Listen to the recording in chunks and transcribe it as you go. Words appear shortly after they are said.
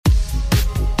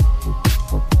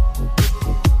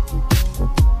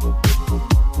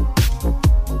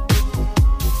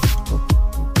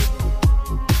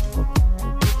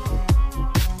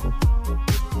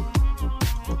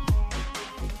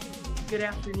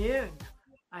afternoon.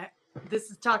 This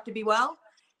is Talk to Be Well,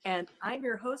 and I'm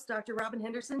your host, Dr. Robin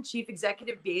Henderson, Chief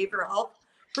Executive Behavioral Health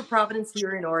for Providence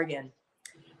here in Oregon.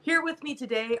 Here with me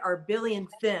today are Billy and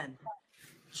Finn.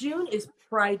 June is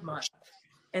Pride Month,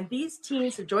 and these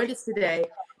teens have joined us today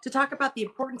to talk about the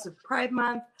importance of Pride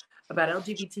Month, about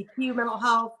LGBTQ mental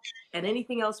health, and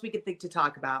anything else we could think to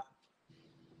talk about.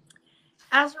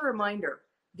 As a reminder,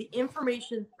 the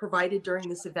information provided during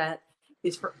this event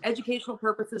is for educational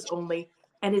purposes only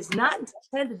and is not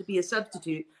intended to be a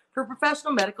substitute for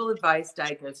professional medical advice,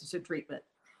 diagnosis, or treatment.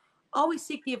 Always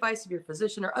seek the advice of your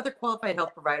physician or other qualified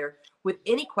health provider with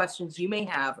any questions you may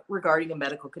have regarding a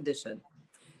medical condition.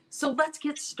 So let's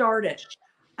get started.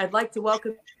 I'd like to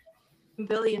welcome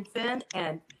Billy and Finn,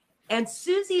 and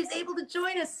Susie is able to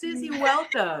join us. Susie,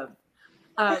 welcome.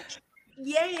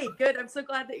 Yay, good. I'm so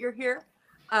glad that you're here.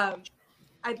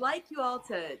 I'd like you all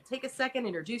to take a second,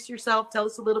 introduce yourself, tell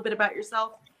us a little bit about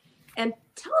yourself, and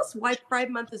tell us why Pride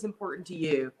Month is important to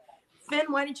you. Finn,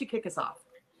 why don't you kick us off?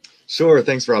 Sure.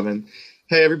 Thanks, Robin.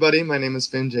 Hey, everybody. My name is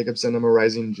Finn Jacobson. I'm a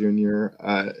rising junior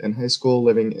in high school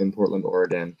living in Portland,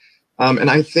 Oregon. And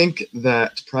I think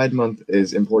that Pride Month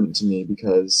is important to me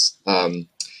because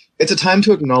it's a time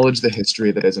to acknowledge the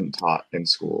history that isn't taught in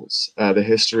schools, the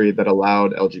history that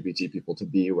allowed LGBT people to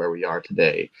be where we are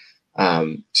today,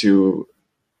 to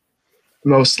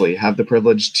mostly have the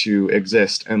privilege to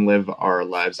exist and live our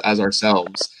lives as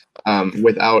ourselves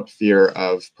without fear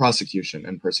of prosecution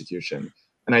and persecution.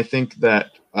 And I think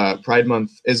that Pride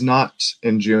Month is not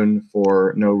in June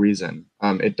for no reason.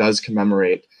 It does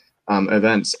commemorate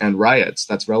events and riots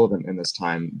that's relevant in this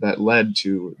time that led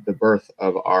to the birth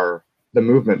of the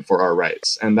movement for our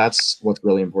rights. And that's what's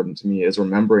really important to me, is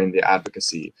remembering the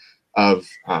advocacy of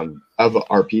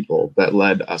our people that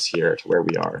led us here to where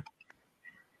we are.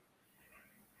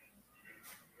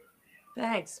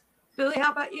 Thanks. Billy,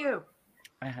 how about you?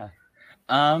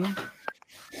 I'd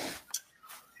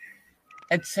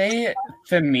say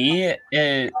for me,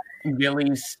 it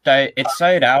really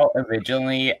started out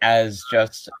originally as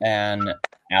just an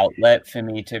outlet for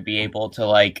me to be able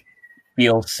to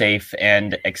feel safe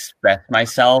and express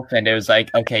myself. And it was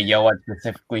like, okay, what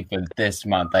specifically for this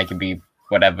month, I can be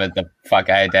whatever the fuck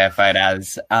I identified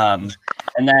as. And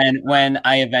then when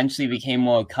I eventually became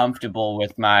more comfortable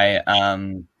with my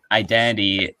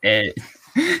identity, it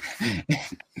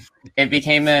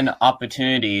became an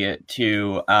opportunity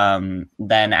to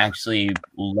then actually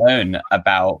learn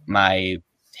about my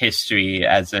history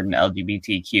as an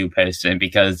LGBTQ person,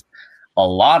 because a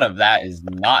lot of that is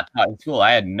not taught in school.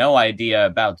 I had no idea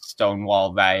about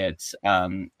Stonewall riots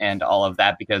and all of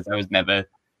that because I was never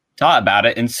taught about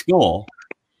it in school.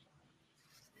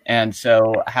 And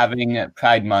so having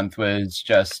Pride Month was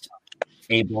just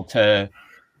able to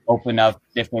open up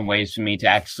different ways for me to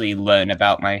actually learn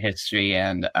about my history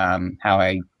and how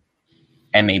I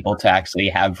am able to actually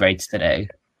have rights today.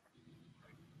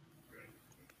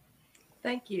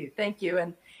 Thank you.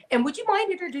 And would you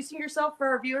mind introducing yourself for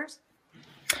our viewers?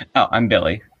 Oh, I'm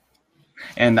Billy,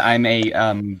 and I'm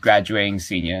a graduating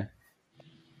senior.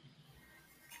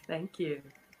 Thank you.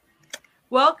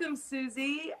 Welcome,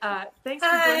 Susie. Thanks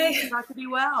for joining us. Talk to Be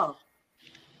Well.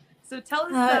 So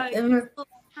tell us a little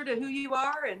to who you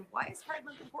are and why is Pride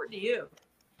Month important to you?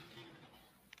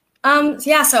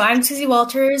 So I'm Susie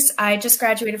Walters. I just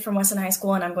graduated from Westland High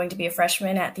School and I'm going to be a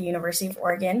freshman at the University of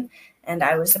Oregon. And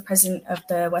I was the president of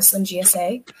the Westland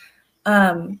GSA.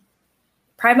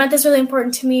 Pride Month is really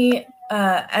important to me.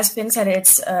 As Finn said,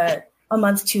 it's a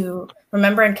month to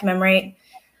remember and commemorate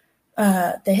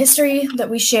the history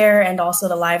that we share and also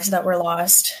the lives that were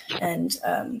lost. And,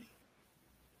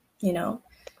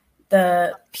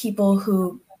 the people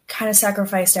who kind of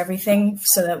sacrificed everything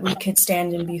so that we could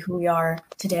stand and be who we are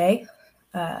today,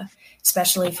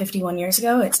 especially 51 years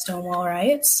ago at Stonewall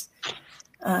riots,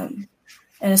 and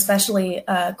especially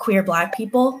queer Black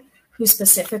people who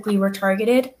specifically were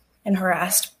targeted and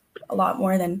harassed a lot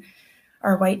more than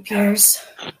our white peers.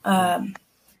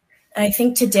 I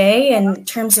think today, in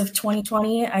terms of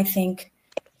 2020, I think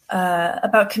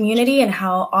about community and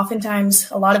how oftentimes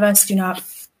a lot of us do not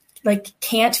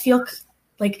can't feel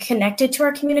connected to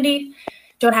our community,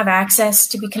 don't have access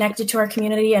to be connected to our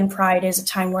community. And Pride is a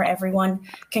time where everyone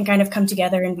can kind of come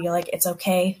together and be like, it's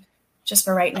okay. Just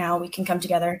for right now, we can come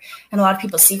together. And a lot of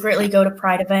people secretly go to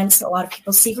Pride events. A lot of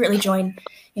people secretly join,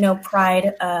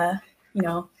 Pride,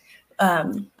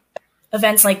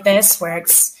 events like this where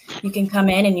you can come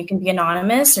in and you can be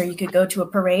anonymous, or you could go to a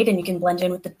parade and you can blend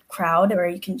in with the crowd, or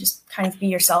you can just kind of be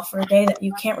yourself for a day that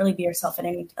you can't really be yourself at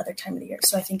any other time of the year.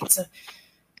 So I think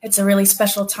it's a really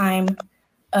special time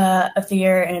of the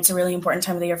year, and it's a really important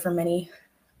time of the year for many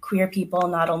queer people,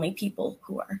 not only people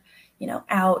who are,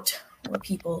 out, or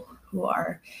people who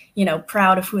are,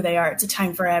 proud of who they are. It's a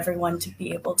time for everyone to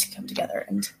be able to come together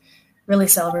and really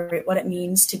celebrate what it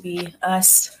means to be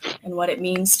us and what it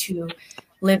means to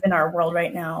live in our world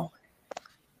right now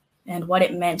and what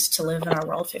it meant to live in our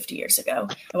world 50 years ago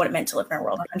and what it meant to live in our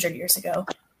world 100 years ago.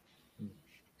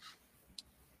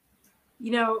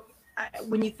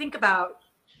 When you think about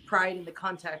Pride in the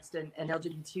context and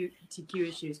LGBTQ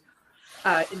issues,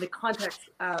 in the context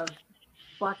of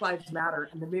Black Lives Matter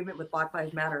and the movement with Black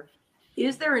Lives Matter,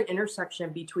 is there an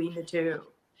intersection between the two?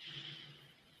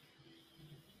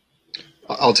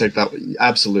 I'll take that.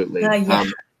 Absolutely. Yeah.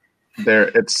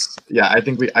 I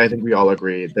think we all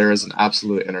agree there is an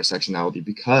absolute intersectionality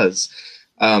because,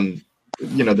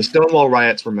 the Stonewall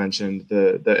riots were mentioned,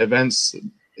 the events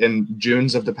in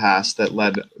Junes of the past that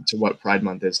led to what Pride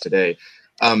Month is today.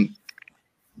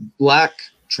 Black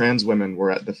trans women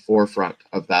were at the forefront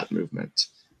of that movement.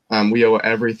 We owe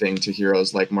everything to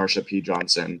heroes like Marsha P.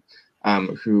 Johnson,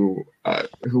 who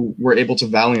were able to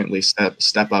valiantly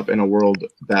step up in a world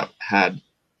that had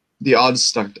the odds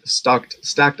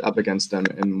stacked up against them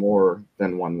in more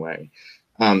than one way.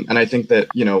 And I think that,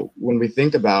 when we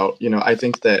think about, I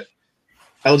think that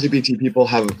LGBT people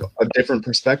have a different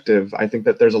perspective. I think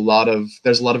that there's a lot of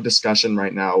discussion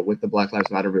right now with the Black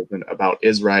Lives Matter movement about,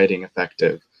 is rioting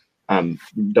effective?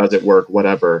 Does it work?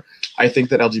 Whatever. I think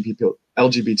that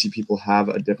LGBT people have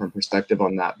a different perspective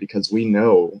on that because we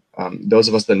know, those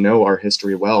of us that know our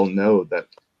history well know that,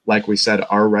 like we said,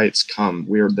 our rights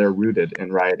they're rooted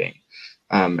in rioting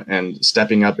and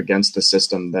stepping up against the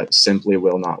system that simply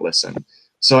will not listen.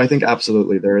 So I think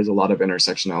absolutely there is a lot of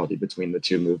intersectionality between the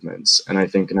two movements. And I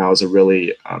think now is a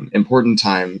really important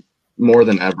time, more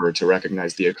than ever, to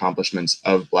recognize the accomplishments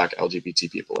of Black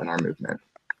LGBT people in our movement.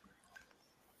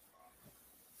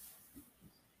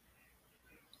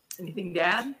 Anything to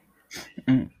add?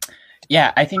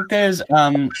 Yeah, I think there's a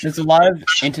lot of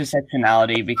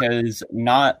intersectionality because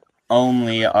not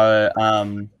only are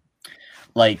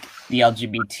like the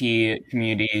LGBT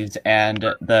communities and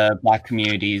the Black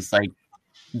communities like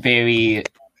very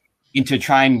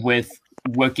intertwined with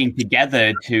working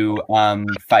together to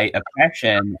fight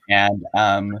oppression and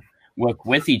work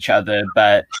with each other,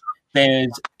 but there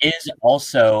is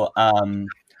also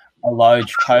a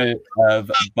large part of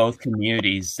both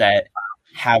communities that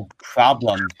have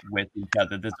problems with each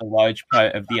other. There's a large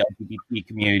part of the LGBT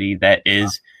community that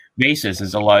is racist.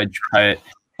 There's a large part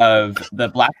of the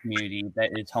Black community that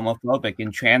is homophobic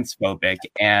and transphobic.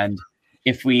 And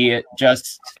if we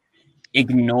just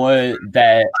ignore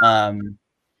that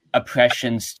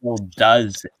oppression still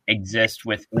does exist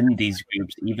within these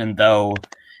groups, even though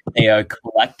they are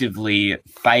collectively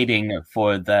fighting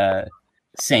for the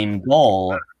same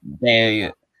goal,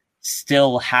 they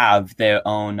still have their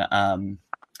own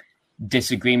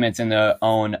disagreements and their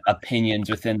own opinions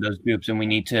within those groups. And we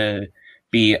need to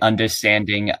be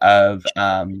understanding of,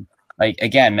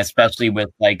 again, especially with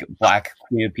like Black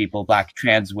queer people, Black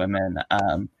trans women,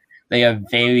 they are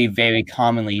very, very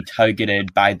commonly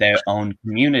targeted by their own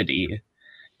community.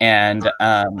 And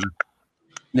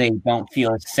they don't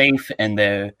feel safe in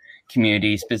their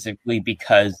community specifically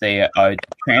because they are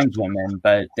trans women,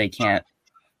 but they can't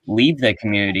leave the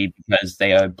community because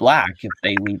they are Black. If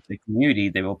they leave the community,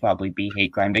 they will probably be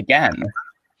hate crimed again.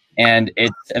 And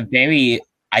it's a very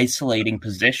isolating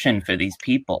position for these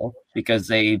people because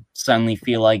they suddenly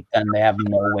feel like then they have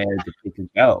nowhere that they could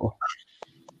go.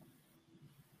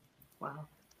 Wow.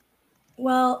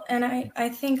 Well, and I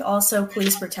think also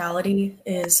police brutality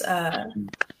is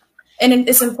and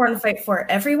it's an important fight for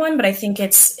everyone, but I think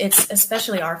it's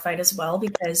especially our fight as well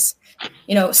because,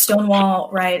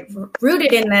 Stonewall, right,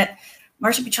 rooted in that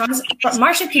Marsha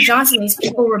P. Johnson, these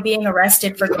people were being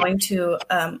arrested for going to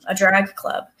a drag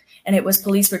club, and it was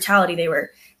police brutality. They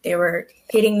were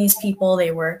hitting these people. They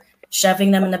were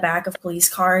shoving them in the back of police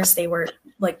cars. They were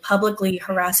like publicly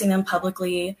harassing them,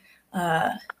 publicly,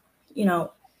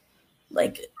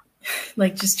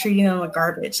 like just treating them like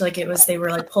garbage. Like they were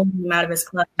like pulling them out of his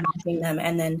club, mocking them,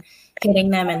 and then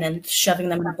hitting them, and then shoving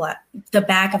them in the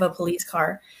back of a police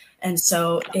car. And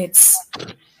so it's,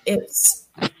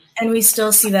 and we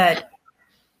still see that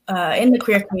in the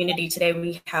queer community today.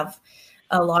 We have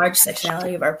a large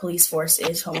sectionality of our police force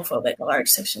is homophobic. A large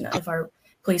section of our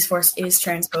police force is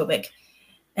transphobic,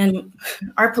 and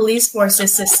our police force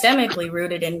is systemically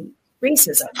rooted in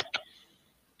racism,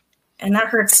 and that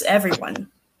hurts everyone.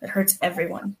 It hurts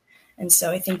everyone. And so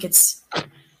I think it's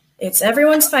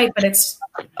everyone's fight, but it's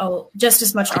just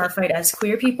as much our fight as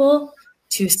queer people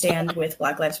to stand with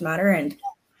Black Lives Matter and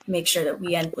make sure that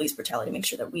we end police brutality, make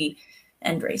sure that we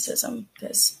end racism,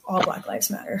 because all Black lives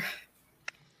matter.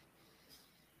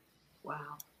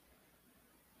 Wow.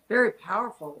 Very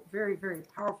powerful, very, very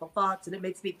powerful thoughts. And it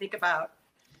makes me think about,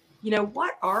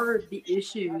 what are the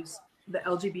issues the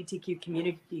LGBTQ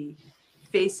community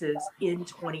faces in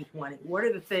 2020? What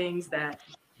are the things that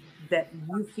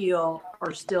you feel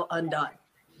are still undone?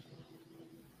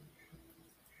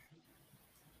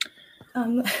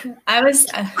 I was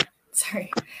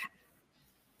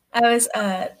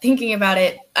thinking about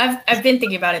it. I've been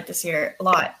thinking about it this year a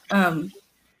lot,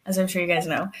 as I'm sure you guys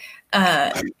know.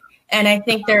 And I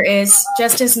think there is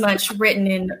just as much written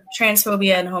in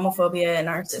transphobia and homophobia in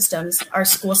our systems, our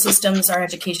school systems, our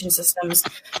education systems,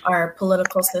 our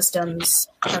political systems,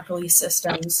 our police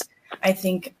systems. I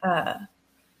think, our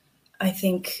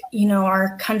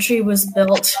country was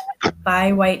built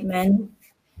by white men,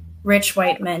 rich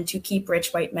white men, to keep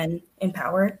rich white men in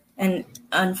power. And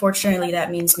unfortunately,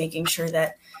 that means making sure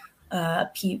that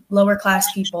lower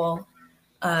class people,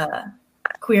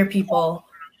 queer people,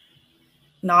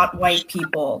 not white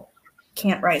people,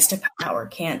 can't rise to power,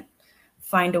 can't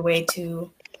find a way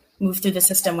to move through the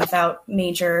system without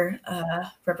major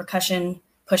repercussion,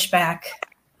 pushback.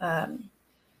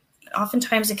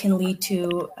 Oftentimes it can lead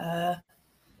to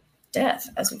death,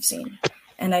 as we've seen.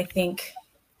 And I think,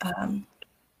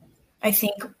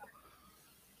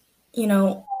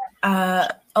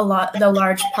 the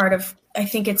large part of, I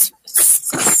think it's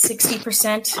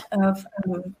 60% of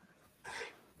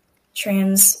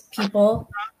trans people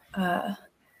are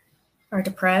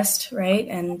depressed, right?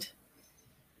 And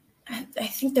I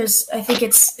think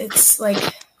it's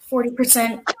like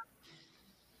 40%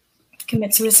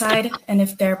 commit suicide, and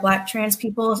if they're Black trans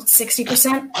people,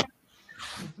 60%.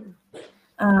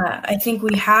 I think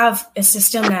we have a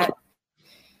system that,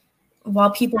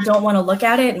 while people don't want to look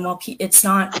at it, and while it's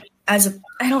not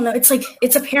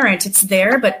it's apparent, it's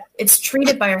there, but it's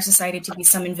treated by our society to be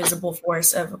some invisible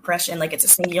force of oppression, like it's a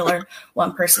singular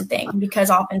one-person thing, because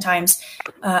oftentimes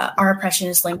our oppression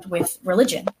is linked with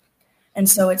religion. And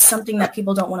so it's something that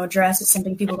people don't want to address. It's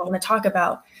something people don't want to talk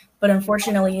about. But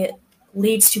unfortunately, it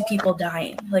leads to people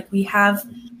dying. Like, we have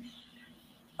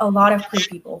a lot of queer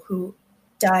people who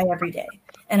die every day.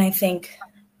 And I think,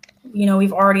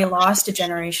 we've already lost a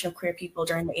generation of queer people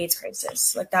during the AIDS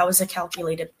crisis. Like, that was a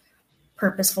calculated,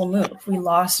 purposeful move. We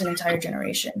lost an entire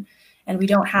generation, and we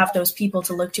don't have those people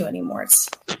to look to anymore. It's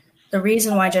the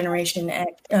reason why Generation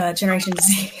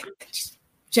Z,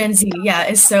 Gen Z,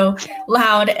 is so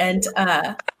loud and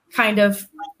kind of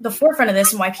the forefront of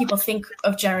this, and why people think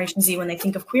of Generation Z when they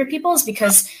think of queer people, is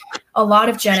because a lot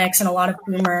of Gen X and a lot of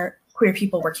boomer queer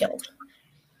people were killed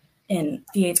in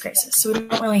the AIDS crisis. So we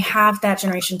don't really have that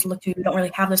generation to look to. We don't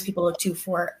really have those people to look to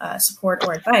for support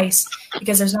or advice,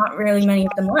 because there's not really many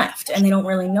of them left, and they don't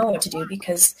really know what to do,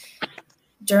 because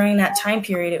during that time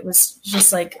period, it was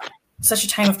just like such a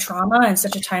time of trauma and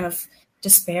such a time of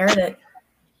despair that,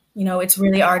 it's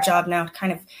really our job now to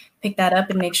kind of pick that up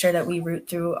and make sure that we root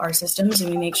through our systems, and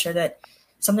we make sure that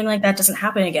something like that doesn't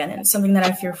happen again. And something that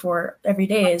I fear for every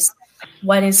day is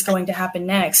what is going to happen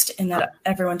next, and that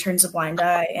everyone turns a blind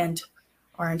eye and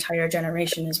our entire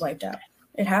generation is wiped out.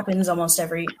 It happens almost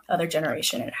every other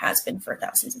generation, and it has been for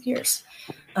thousands of years.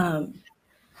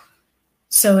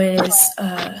 So it is,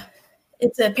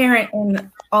 it's apparent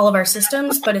in all of our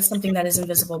systems, but it's something that is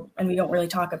invisible and we don't really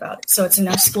talk about it. So it's in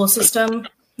our school system.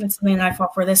 It's something that I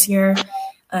fought for this year.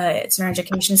 It's in our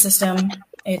education system.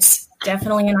 It's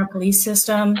definitely in our police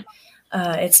system.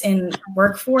 It's in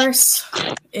workforce.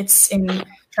 It's in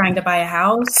trying to buy a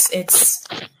house. It's,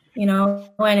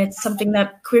 and it's something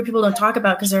that queer people don't talk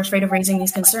about because they're afraid of raising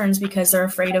these concerns, because they're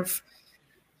afraid of,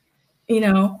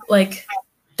 like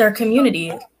their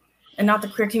community, and not the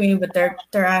queer community, but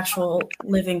their actual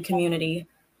living community.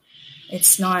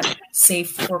 It's not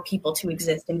safe for people to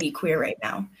exist and be queer right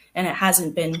now. And it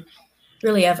hasn't been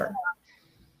really ever.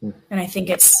 And I think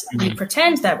we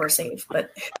pretend that we're safe,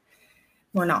 but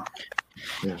we're not.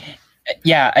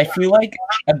 Yeah, I feel like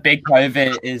a big part of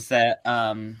it is that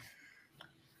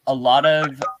a lot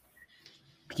of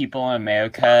people in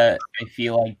America, I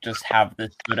feel like, just have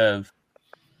this sort of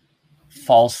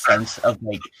false sense of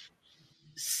like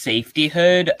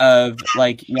safetyhood of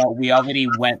like, we already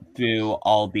went through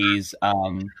all these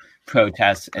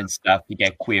protests and stuff to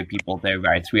get queer people their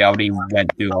rights. We already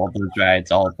went through all those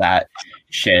rights, all of that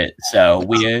shit. So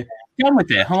we're done with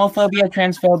it. Homophobia,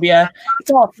 transphobia,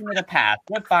 it's all a thing of the past.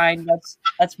 We're fine.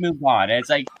 Let's move on. And it's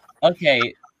like,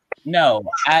 okay, no,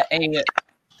 at a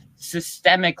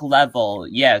systemic level,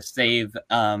 yes, they've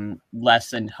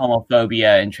lessened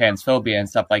homophobia and transphobia and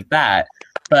stuff like that.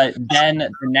 But then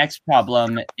the next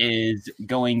problem is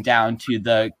going down to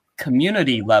the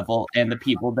community level and the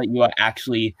people that you are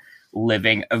actually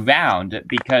living around,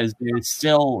 because there's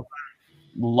still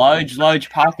large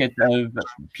pockets of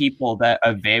people that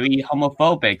are very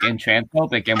homophobic and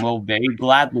transphobic and will very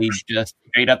gladly just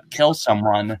straight up kill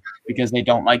someone because they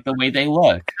don't like the way they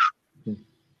look.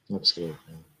 Absolutely.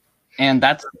 And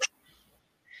that's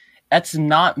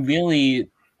not really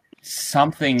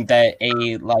something that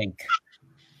a like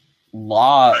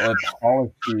law or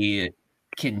policy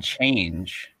can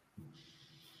change.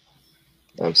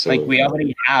 Absolutely. Like, we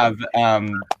already have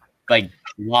like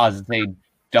laws that say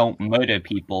don't murder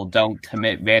people, don't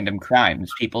commit random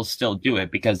crimes. People still do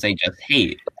it because they just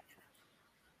hate.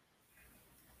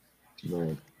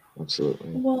 Right. Absolutely.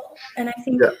 Well, and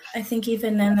Yeah. I think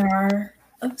even then there are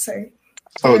there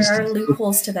Oh, are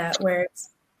loopholes to that where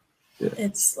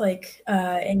it's like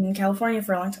in California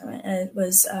for a long time it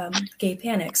was gay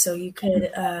panic, so you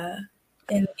could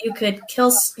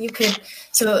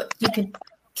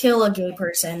kill a gay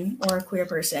person or a queer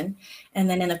person, and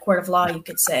then in the court of law you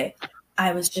could say,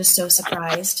 I was just so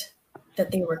surprised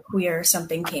that they were queer,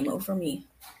 something came over me.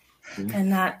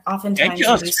 And that oftentimes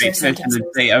I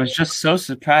was just so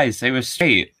surprised they were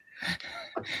straight.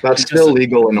 That's still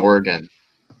legal in Oregon.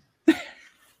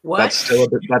 What?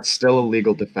 That's still a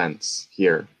legal defense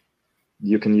here.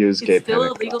 You can use gay panic. It's still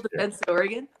a legal defense in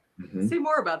Oregon? Mm-hmm. Say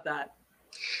more about that.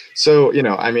 So,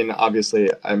 I mean, obviously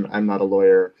I'm not a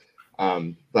lawyer,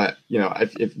 but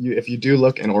if you do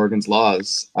look in Oregon's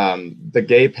laws, the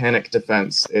gay panic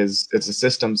defense it's a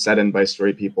system set in by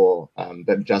straight people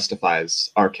that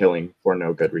justifies our killing for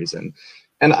no good reason.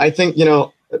 And I think,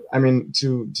 I mean,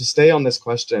 to stay on this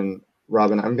question,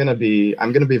 Robin, I'm gonna be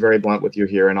very blunt with you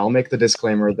here, and I'll make the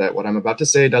disclaimer that what I'm about to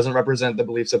say doesn't represent the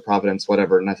beliefs of Providence,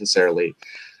 whatever, necessarily.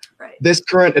 Right. This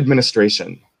current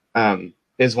administration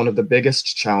is one of the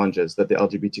biggest challenges that the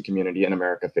LGBT community in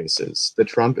America faces. The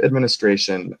Trump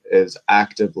administration is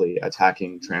actively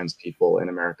attacking trans people in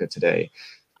America today.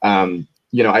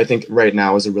 I think right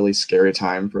now is a really scary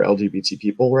time for LGBT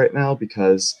people right now,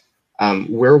 because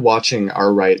we're watching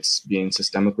our rights being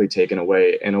systemically taken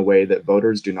away in a way that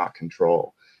voters do not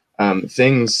control.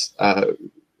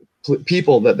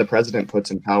 People that the president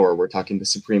puts in power, we're talking the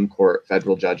Supreme Court,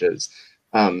 federal judges,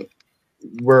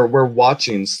 we're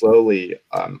watching slowly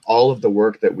all of the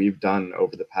work that we've done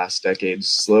over the past decade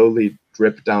slowly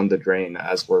drip down the drain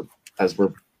as we're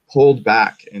pulled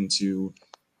back into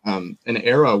an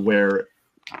era where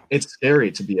it's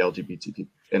scary to be LGBT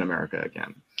in America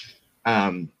again.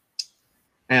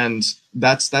 And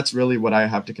that's really what I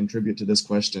have to contribute to this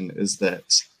question, is that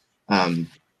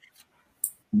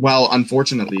while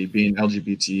unfortunately being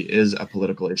LGBT is a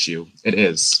political issue, it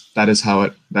is. That is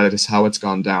how it's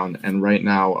gone down. And right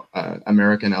now,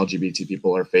 American LGBT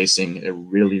people are facing a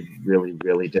really, really,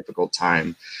 really difficult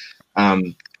time.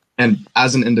 And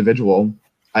as an individual,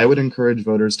 I would encourage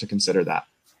voters to consider that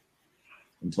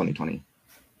in 2020.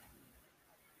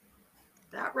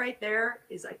 That right there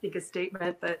is, I think, a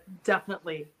statement that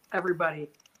definitely everybody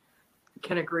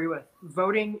can agree with.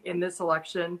 Voting in this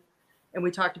election, and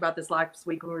we talked about this last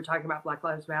week when we were talking about Black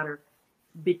Lives Matter,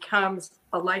 becomes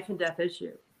a life and death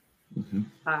issue. Mm-hmm.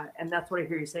 And that's what I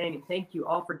hear you saying. And thank you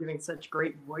all for giving such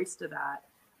great voice to that,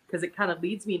 because it kind of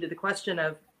leads me to the question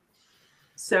of,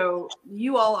 so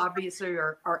you all obviously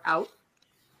are out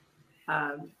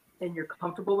and you're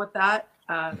comfortable with that.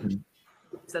 Mm-hmm.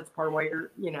 So that's part of why you're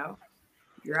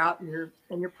out and you're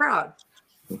proud.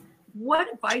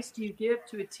 What advice do you give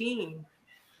to a teen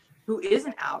who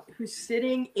isn't out, who's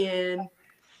sitting in,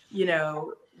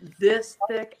 this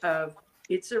thick of,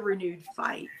 it's a renewed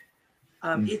fight?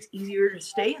 It's easier to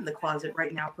stay in the closet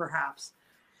right now, perhaps.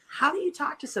 How do you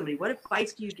talk to somebody? What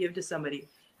advice do you give to somebody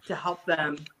to help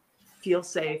them feel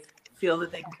safe, feel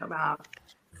that they can come out,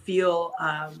 feel,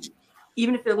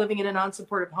 even if they're living in a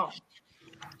non-supportive home?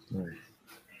 Right.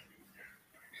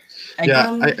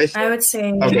 I would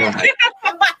say. Okay.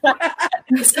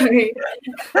 Sorry.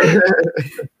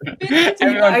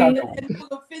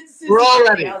 We're all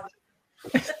ready.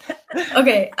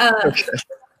 Okay.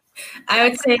 I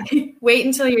would say wait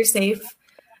until you're safe.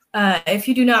 If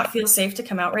you do not feel safe to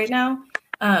come out right now,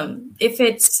 if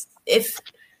it's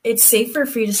safer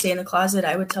for you to stay in the closet,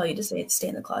 I would tell you to stay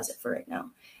in the closet for right now.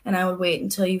 And I would wait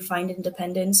until you find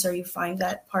independence, or you find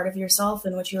that part of yourself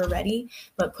in which you're ready.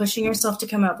 But pushing yourself to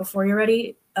come out before you're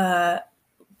ready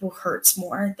hurts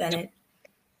more than it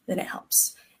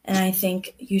helps. And I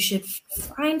think you should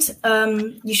find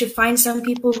some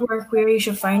people who are queer. You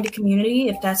should find a community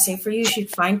if that's safe for you. You should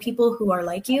find people who are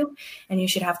like you, and you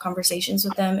should have conversations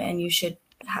with them. And you should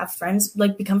have friends,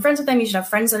 like become friends with them. You should have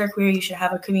friends that are queer. You should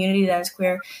have a community that is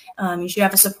queer. You should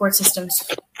have a support system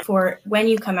for when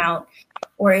you come out,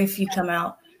 or if you come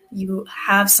out, you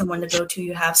have someone to go to,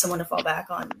 you have someone to fall back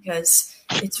on, because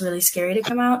it's really scary to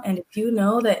come out. And if you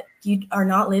know that you are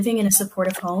not living in a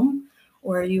supportive home,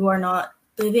 or you are not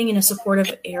living in a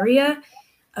supportive area,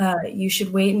 you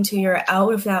should wait until you're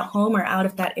out of that home or out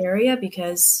of that area,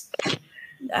 because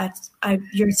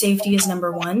your safety is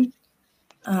number one.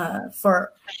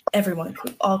 For everyone,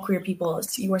 all queer people,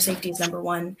 your safety is number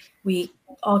one. We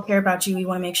all care about you. We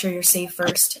want to make sure you're safe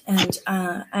first. And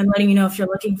I'm letting you know, if you're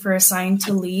looking for a sign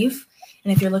to leave,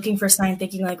 and if you're looking for a sign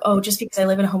thinking like, oh, just because I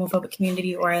live in a homophobic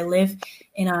community or I live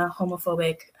in a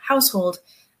homophobic household,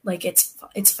 like it's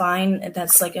fine.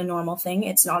 That's like a normal thing.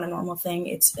 It's not a normal thing.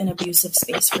 It's an abusive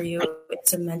space for you.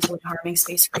 It's a mentally harming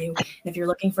space for you. And if you're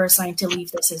looking for a sign to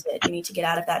leave, this is it. You need to get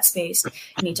out of that space.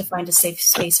 You need to find a safe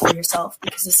space for yourself,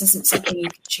 because this isn't something you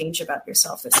can change about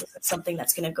yourself. This isn't something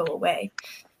that's going to go away.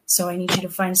 So I need you to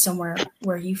find somewhere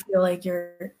where you feel like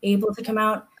you're able to come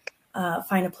out.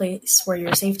 Find a place where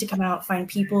you're safe to come out. Find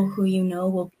people who you know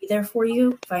will be there for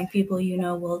you. Find people you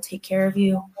know will take care of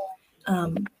you.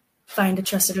 Find a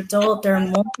trusted adult. There are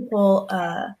multiple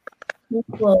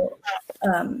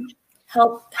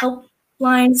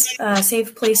helplines,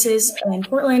 safe places in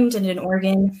Portland and in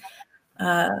Oregon.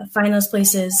 Find those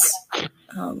places,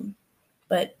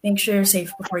 but make sure you're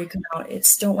safe before you come out.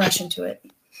 Don't rush into it.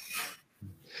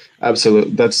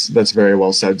 Absolutely, that's very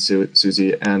well said,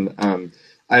 Susie. And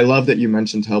I love that you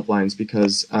mentioned helplines,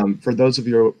 because for those of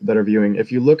you that are viewing,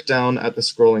 if you look down at the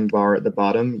scrolling bar at the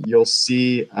bottom, you'll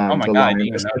see the line,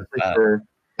 especially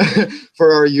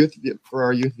for our youth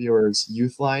viewers.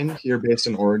 Youthline here, based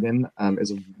in Oregon,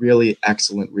 is a really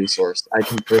excellent resource. I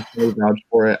can personally vouch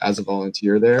for it as a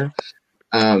volunteer there.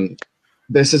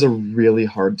 This is a really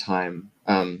hard time.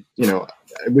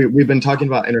 We've been talking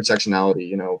about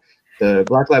intersectionality. The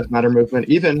Black Lives Matter movement,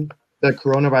 even the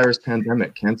coronavirus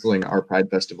pandemic canceling our Pride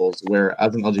festivals, where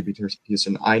as an LGBT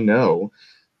person, I know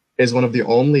is one of the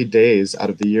only days out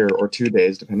of the year, or 2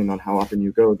 days, depending on how often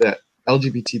you go, that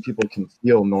LGBT people can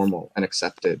feel normal and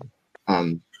accepted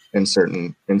in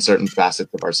certain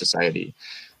facets of our society.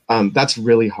 That's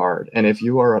really hard. And if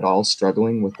you are at all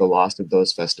struggling with the loss of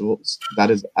those festivals, that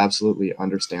is absolutely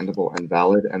understandable and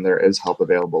valid. And there is help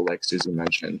available, like Susie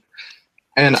mentioned.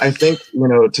 And I think,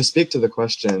 to speak to the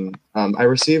question, I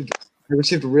received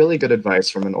really good advice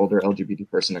from an older LGBT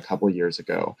person a couple years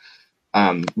ago,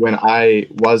 when I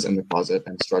was in the closet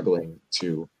and struggling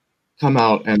to come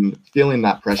out and feeling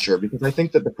that pressure, because I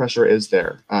think that the pressure is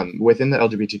there within the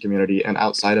LGBT community and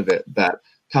outside of it, that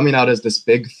coming out is this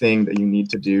big thing that you need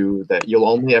to do, that you'll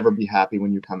only ever be happy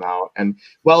when you come out. And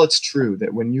while it's true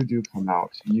that when you do come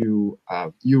out, you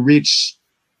reach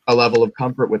a level of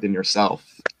comfort within yourself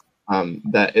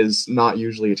that is not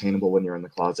usually attainable when you're in the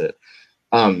closet.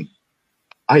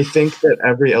 I think that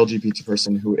every LGBT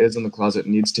person who is in the closet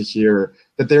needs to hear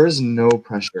that there is no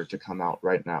pressure to come out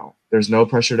right now. There's no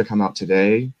pressure to come out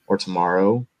today or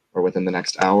tomorrow or within the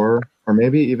next hour, or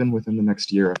maybe even within the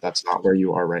next year if that's not where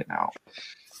you are right now.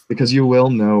 Because you will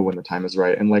know when the time is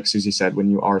right. And like Susie said,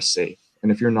 when you are safe. And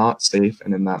if you're not safe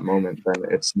and in that moment, then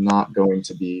it's not going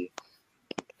to be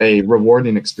a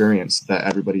rewarding experience that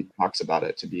everybody talks about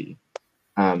it to be.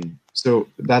 So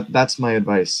that's my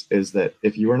advice, is that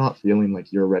if you are not feeling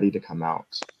like you're ready to come out,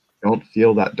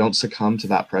 don't succumb to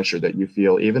that pressure that you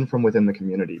feel even from within the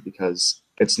community, because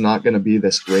it's not going to be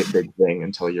this great big thing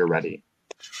until you're ready.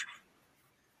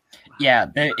 Yeah,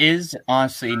 there is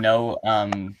honestly no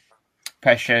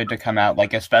pressure to come out,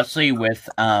 like especially with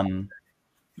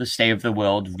the state of the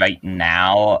world right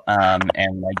now,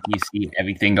 and like you see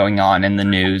everything going on in the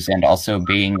news, and also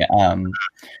being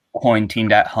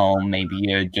quarantined at home. Maybe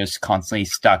you're just constantly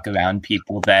stuck around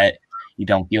people that you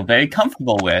don't feel very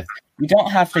comfortable with. You don't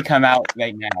have to come out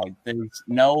right now. There's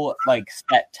no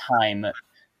set time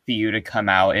for you to come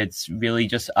out. It's really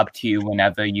just up to you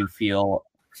whenever you feel.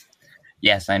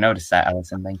 Yes, I noticed that,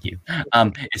 Allison. Thank you.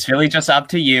 It's really just up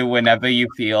to you whenever you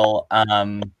feel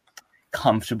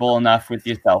comfortable enough with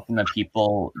yourself and the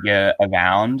people you're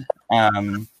around.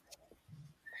 And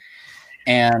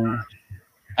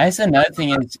I guess another thing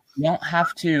is your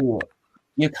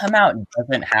come out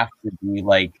doesn't have to be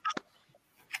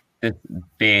this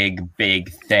big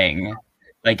thing.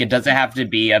 It doesn't have to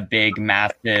be a big,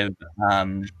 massive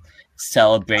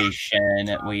celebration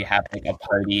where you have a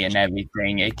party and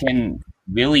everything. It can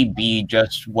really be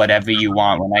just whatever you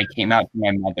want. When I came out to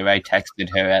my mother, I texted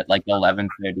her at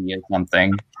 11:30 or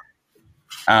something,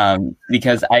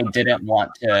 because I didn't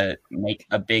want to make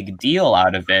a big deal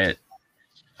out of it.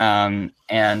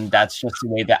 And that's just the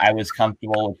way that I was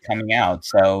comfortable with coming out.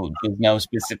 So there's no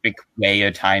specific way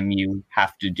or time you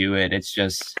have to do it. It's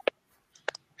just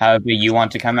however you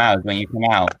want to come out is when you come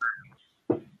out.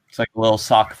 It's like a little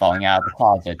sock falling out of the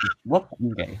closet. Just, whoop,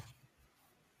 I'm gay.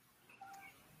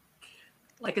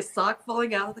 Like a sock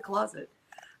falling out of the closet.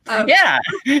 Yeah,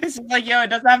 it's like, it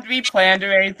doesn't have to be planned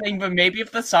or anything, but maybe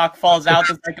if the sock falls out,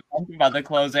 there's like a bunch of other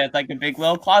clothes at like a big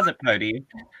little closet party.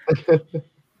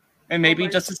 And maybe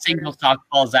just a single sock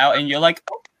falls out and you're like,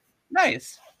 oh,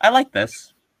 nice. I like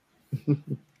this.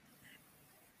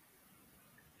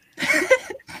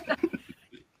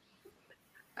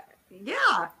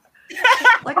 Yeah.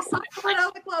 Like a sock falling out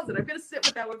of the closet. I'm going to sit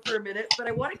with that one for a minute, but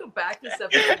I want to go back to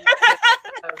something.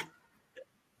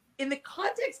 In the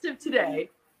context of today,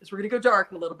 as we're going to go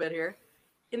dark a little bit here,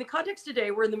 in the context of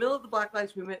today, we're in the middle of the Black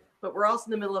Lives Movement, but we're also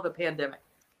in the middle of a pandemic.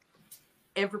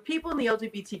 And for people in the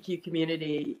LGBTQ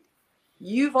community,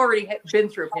 you've already been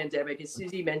through a pandemic, as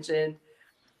Susie mentioned,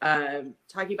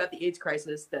 talking about the AIDS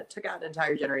crisis that took out an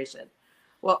entire generation.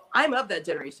 Well, I'm of that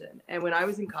generation. And when I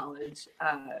was in college,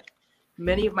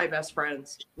 many of my best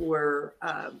friends were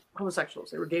homosexuals.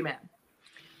 They were gay men.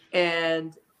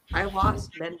 And I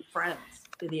lost many friends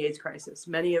in the AIDS crisis.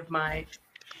 Many of my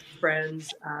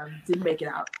friends didn't make it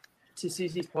out, to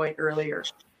Susie's point earlier.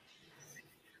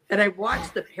 And I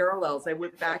watched the parallels. I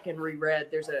went back and reread.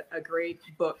 There's a great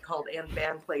book called And the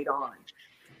Band Played On.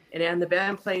 And the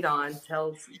Band Played On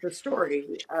tells the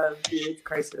story of the AIDS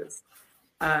crisis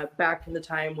back from the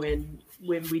time when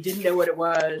we didn't know what it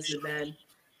was, and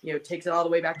then takes it all the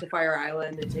way back to Fire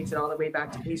Island and takes it all the way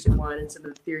back to Patient One and some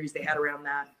of the theories they had around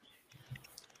that.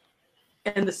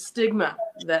 And the stigma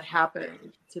that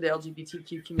happened to the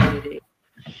LGBTQ community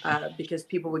because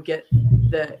people would get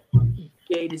the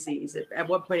gay disease. At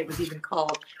one point, it was even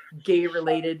called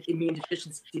gay-related immune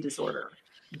deficiency disorder,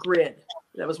 GRID.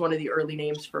 That was one of the early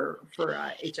names for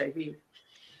HIV.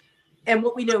 And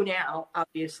what we know now,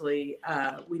 obviously,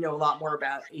 we know a lot more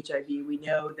about HIV. We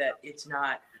know that it's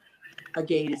not a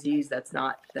gay disease. That's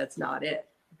not it.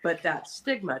 But that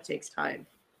stigma takes time.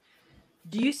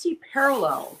 Do you see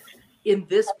parallels in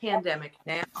this pandemic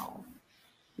now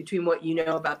between what you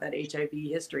know about that HIV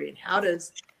history, and how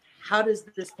does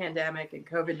this pandemic and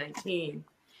COVID-19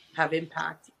 have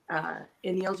impact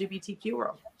in the LGBTQ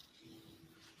world?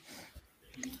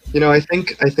 I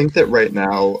think that right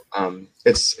now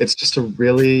it's just a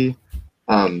really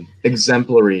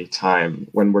exemplary time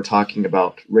when we're talking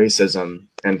about racism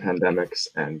and pandemics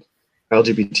and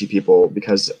LGBT people,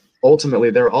 because ultimately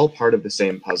they're all part of the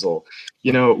same puzzle.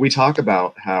 We talk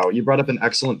about how you brought up an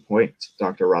excellent point,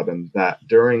 Dr. Robin, that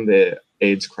during the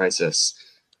AIDS crisis,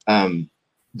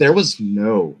 there was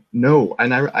no,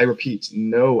 and I repeat,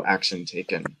 no action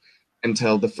taken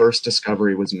until the first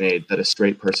discovery was made that a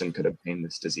straight person could obtain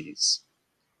this disease.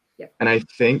 Yeah. And I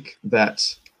think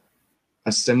that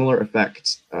a similar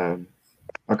effect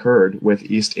occurred with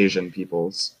East Asian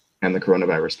peoples and the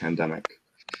coronavirus pandemic.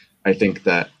 I think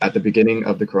that at the beginning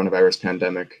of the coronavirus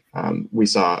pandemic, we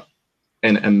saw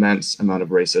an immense amount of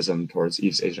racism towards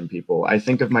East Asian people. I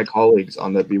think of my colleagues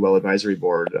on the Be Well Advisory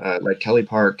Board, like Kelly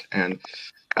Park and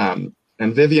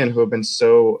Vivian, who have been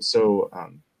so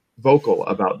vocal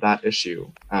about that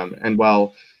issue. And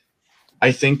while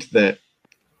I think that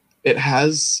it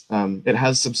has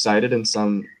subsided in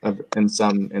some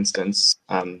instance,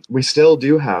 we still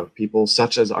do have people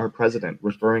such as our president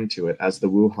referring to it as the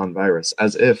Wuhan virus,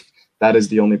 as if that is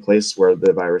the only place where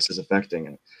the virus is affecting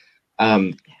it.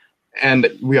 And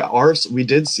we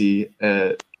did see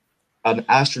an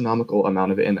astronomical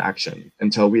amount of inaction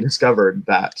until we discovered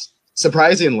that,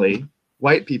 surprisingly,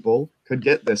 white people could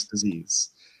get this disease.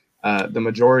 The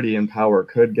majority in power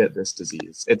could get this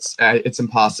disease. It's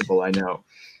impossible, I know.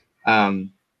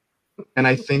 And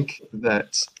I think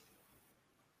that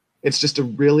it's just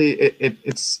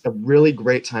it's a really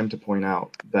great time to point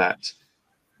out that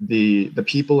the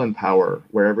people in power,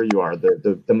 wherever you are,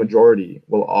 the majority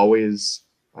will always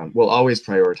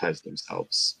prioritize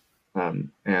themselves,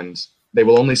 and they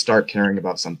will only start caring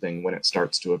about something when it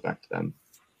starts to affect them.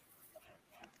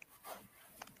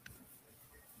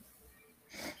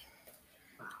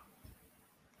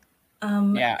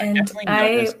 Yeah, and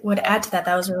I would add to that.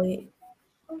 That was really.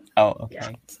 Oh,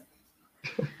 okay.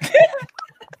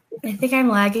 I think I'm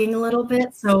lagging a little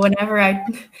bit, so whenever I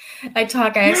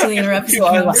talk, I actually interrupt you.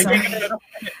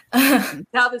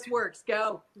 How this works?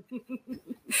 Go.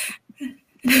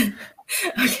 Okay.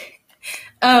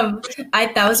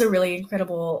 That was a really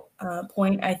incredible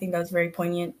point. I think that was very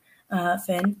poignant,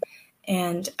 Finn.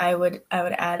 And I would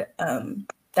add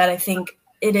that I think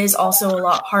it is also a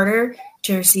lot harder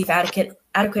to receive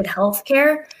adequate health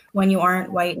care when you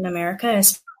aren't white in America,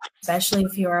 especially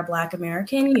if you are a Black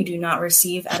American, you do not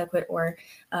receive adequate or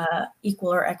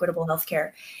equal or equitable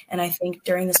healthcare. And I think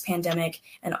during this pandemic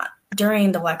and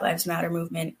during the Black Lives Matter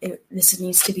movement, this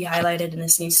needs to be highlighted and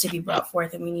this needs to be brought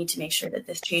forth, and we need to make sure that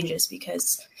this changes,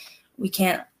 because we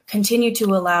can't continue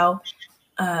to allow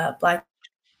Black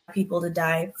people to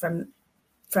die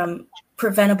from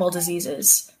preventable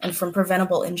diseases and from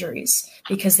preventable injuries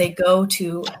because they go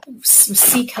to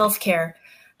seek healthcare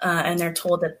and they're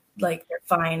told that like they're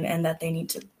fine and that they need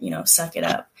to, suck it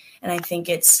up. And I think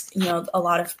it's, a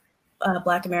lot of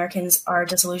Black Americans are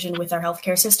disillusioned with our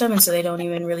healthcare system, and so they don't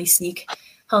even really seek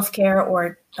healthcare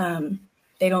or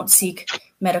they don't seek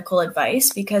medical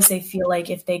advice because they feel like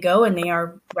if they go, and they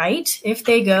are right, if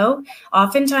they go,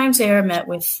 oftentimes they are met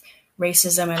with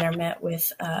racism and are met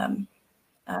with,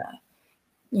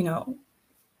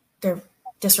 they're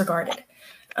disregarded.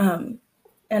 And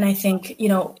I think,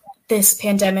 this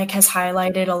pandemic has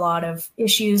highlighted a lot of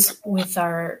issues with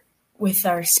our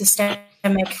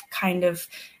systemic kind of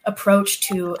approach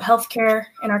to healthcare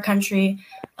in our country.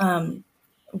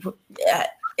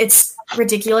 It's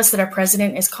ridiculous that our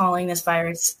president is calling this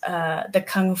virus the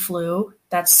Kung flu.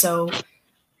 That's so,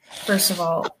 first of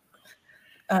all,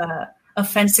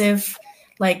 offensive,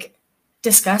 like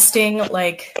disgusting,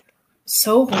 like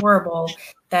so horrible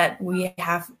that we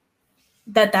have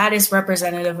that is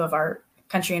representative of our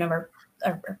country and of our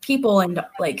people and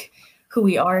like who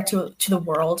we are to the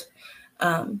world.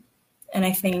 And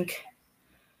I think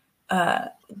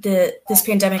this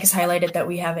pandemic has highlighted that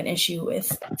we have an issue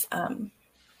with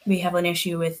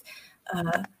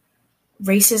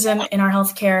racism in our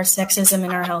healthcare, sexism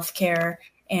in our healthcare,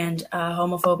 and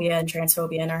homophobia and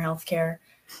transphobia in our healthcare.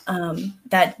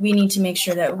 That we need to make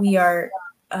sure that we are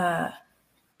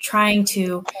trying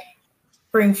to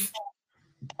bring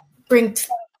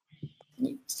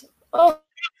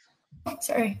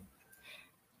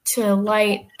to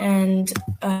light and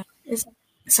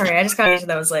sorry, I just got into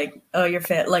that was like, oh, you're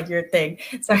fit, like your thing.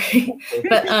 Sorry.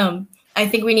 But I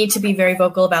think we need to be very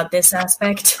vocal about this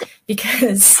aspect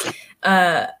because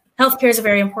healthcare is a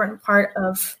very important part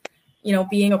of,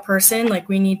 being a person. Like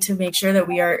we need to make sure that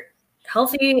we are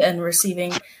healthy and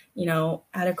receiving,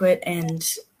 adequate and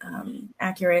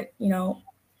accurate,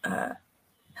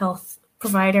 health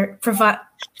providing.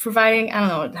 I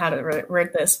don't know how to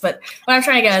word this, but what I'm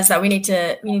trying to get is that we need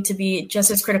to be just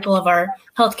as critical of our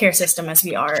healthcare system as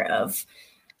we are of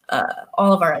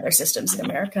all of our other systems in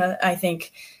America. I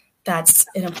think that's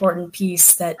an important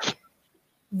piece that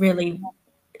really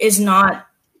is not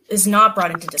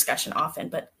brought into discussion often,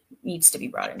 but needs to be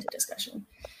brought into discussion.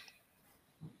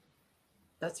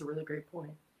 That's a really great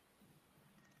point.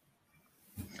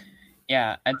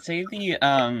 Yeah, I'd say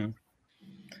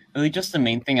really just the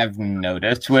main thing I've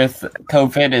noticed with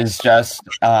COVID is just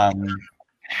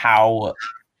how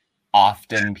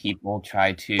often people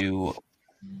try to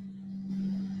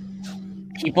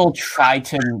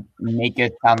make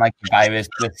it sound like the virus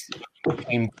just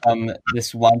came from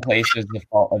this one place as the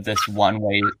fault of this one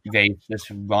race, this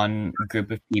one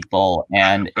group of people,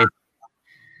 and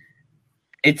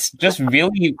it's just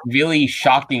really, really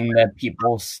shocking that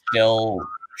people still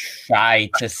try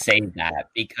to say that,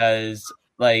 because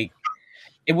like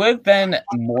it would have been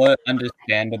more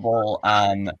understandable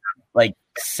like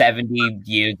 70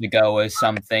 years ago or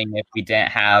something if we didn't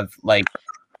have like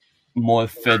more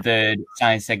further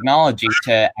science technology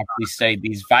to actually study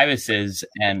these viruses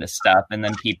and stuff, and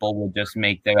then people would just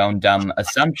make their own dumb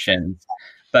assumptions.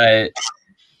 But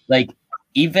like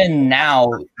even now,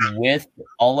 with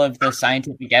all of the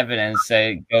scientific evidence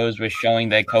that goes with showing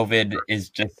that COVID is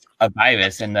just a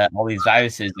virus and that all these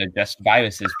viruses are just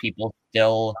viruses, people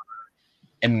still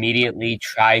immediately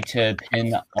try to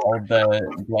pin all the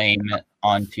blame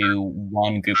onto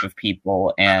one group of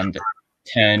people and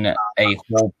turn a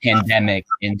whole pandemic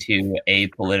into a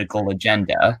political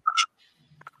agenda.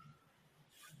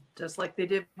 Just like they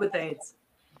did with AIDS.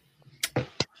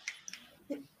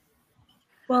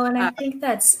 Well, and I think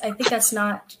that's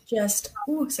not just.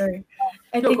 Oh, sorry.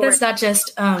 I think that's not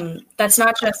just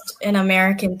an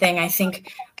American thing. I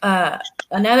think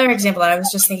another example that I was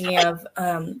just thinking of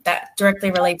that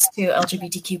directly relates to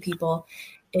LGBTQ people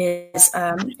is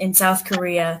in South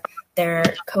Korea. Their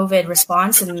COVID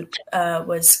response and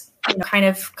was kind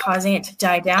of causing it to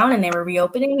die down, and they were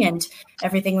reopening, and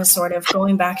everything was sort of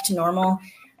going back to normal.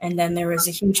 And then there was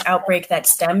a huge outbreak that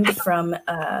stemmed from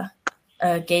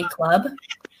a gay club,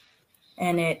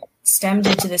 and it stemmed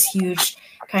into this huge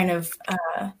kind of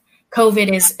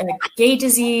COVID is a gay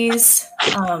disease.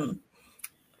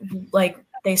 Like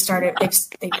they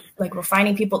were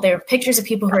finding people. There were pictures of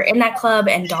people who were in that club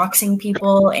and doxing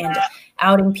people and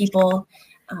outing people.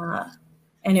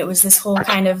 And it was this whole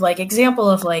kind of like example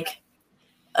of like,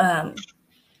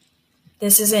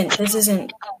 this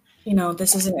isn't, you know,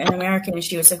 this isn't an American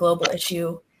issue. It's a global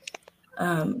issue.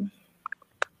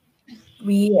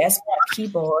 We as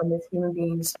people and as human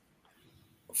beings,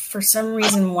 for some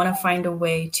reason, want to find a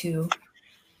way to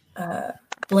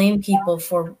blame people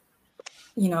for,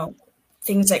 you know,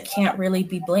 things that can't really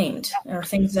be blamed, or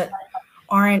things that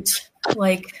aren't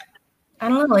like, I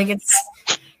don't know, like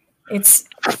it's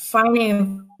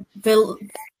finding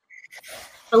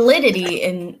validity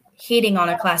in hating on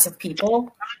a class of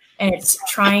people, and it's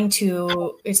trying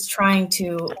to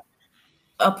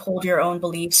uphold your own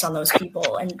beliefs on those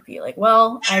people and be like,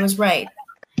 well, I was right.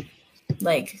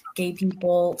 Like, gay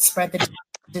people spread the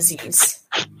disease.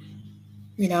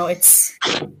 You know, it's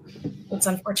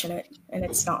unfortunate, and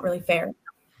it's not really fair.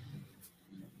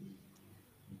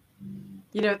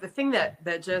 You know, the thing that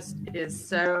just is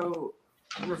so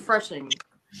refreshing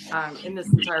in this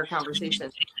entire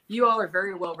conversation, you all are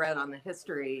very well read on the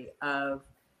history of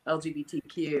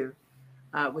LGBTQ,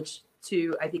 which,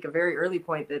 to I think a very early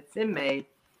point that Finn made,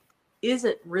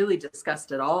 isn't really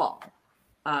discussed at all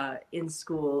in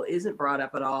school, isn't brought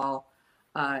up at all,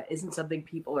 isn't something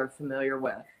people are familiar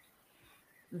with.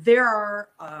 There are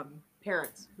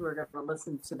parents who are going to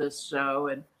listen to this show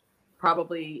and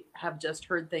probably have just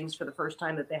heard things for the first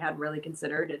time that they hadn't really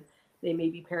considered, and they may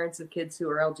be parents of kids who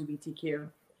are LGBTQ.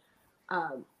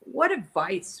 What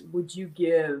advice would you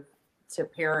give to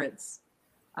parents,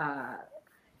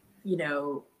 you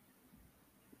know,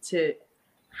 to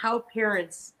how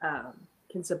parents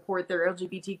can support their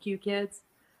LGBTQ kids?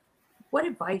 What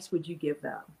advice would you give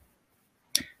them?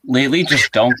 Lately,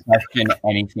 just don't question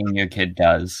anything your kid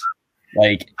does.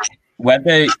 Like,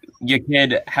 whether your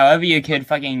kid, however your kid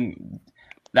fucking,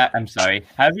 that, I'm sorry,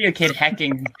 however your kid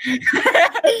hecking,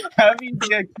 however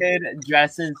your kid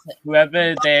dresses,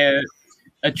 whoever they're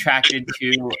attracted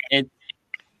to, it's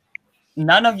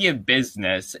none of your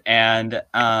business. And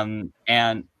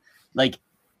like,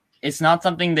 it's not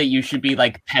something that you should be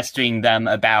like pestering them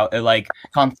about, or like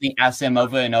constantly ask them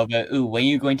over and over, ooh, when are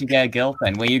you going to get a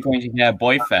girlfriend? When are you going to get a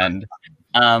boyfriend?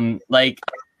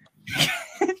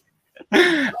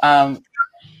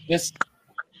 Just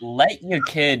let your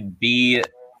kid be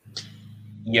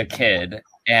your kid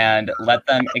and let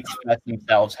them express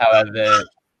themselves however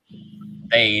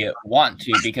they want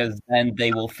to, because then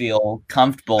they will feel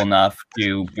comfortable enough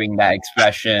to bring that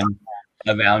expression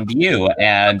around you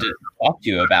and talk to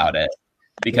you about it,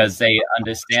 because they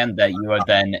understand that you are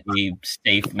then a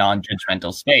safe,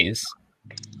 non-judgmental space,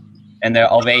 and they're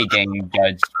already getting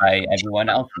judged by everyone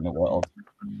else in the world.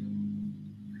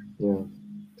 Yeah,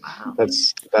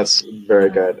 that's very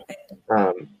good.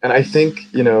 And I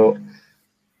think, you know,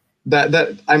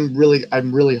 that I'm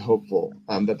really hopeful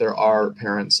that there are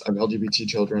parents of LGBT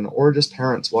children, or just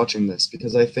parents watching this,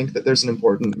 because I think that there's an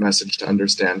important message to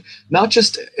understand, not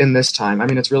just in this time. I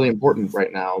mean, it's really important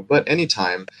right now, but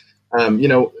anytime. You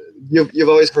know, you've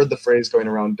always heard the phrase going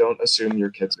around, don't assume your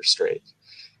kids are straight.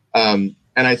 And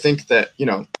I think that, you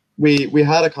know, we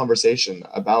had a conversation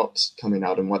about coming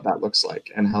out and what that looks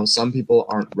like, and how some people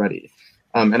aren't ready.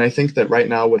 And I think that right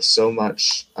now, with so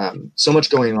much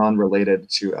going on related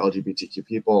to LGBTQ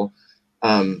people,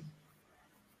 I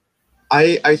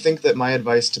think that my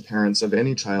advice to parents of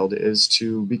any child is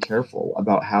to be careful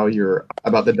about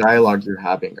about the dialogue you're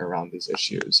having around these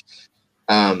issues.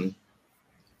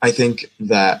 I think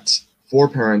that for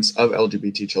parents of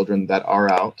LGBT children that are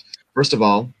out, first of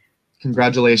all,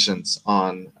 congratulations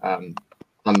on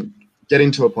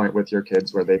getting to a point with your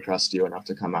kids where they trust you enough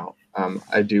to come out.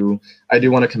 I do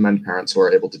want to commend parents who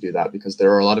are able to do that, because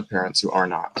there are a lot of parents who are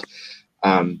not.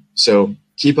 So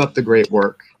keep up the great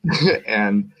work.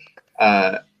 And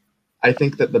I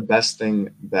think that the best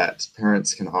thing that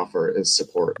parents can offer is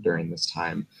support during this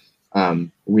time.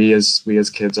 We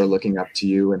as kids are looking up to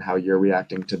you and how you're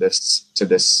reacting to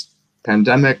this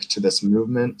pandemic, to this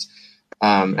movement.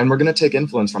 And we're going to take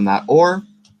influence from that, or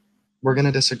we're going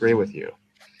to disagree with you.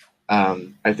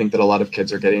 I think that a lot of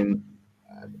kids are getting,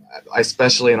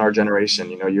 especially in our generation,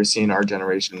 you know, you're seeing our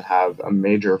generation have a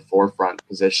major forefront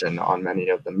position on many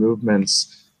of the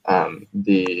movements,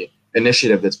 the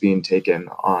initiative that's being taken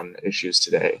on issues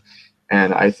today.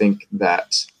 And I think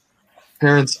that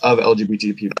parents of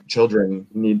LGBT children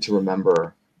need to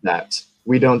remember that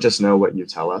we don't just know what you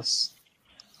tell us.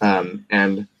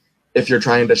 And if you're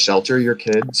trying to shelter your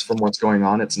kids from what's going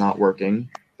on, it's not working.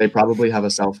 They probably have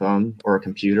a cell phone or a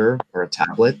computer or a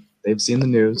tablet. They've seen the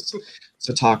news.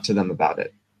 So talk to them about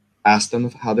it. Ask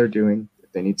them how they're doing,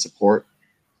 if they need support.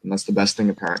 And that's the best thing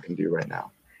a parent can do right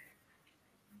now.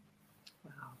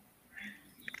 Wow.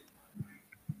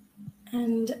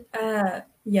 And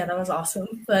yeah, that was awesome.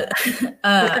 But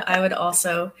I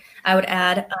would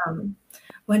add,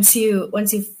 once you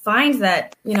find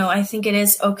that, I think it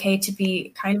is okay to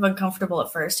be kind of uncomfortable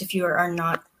at first if you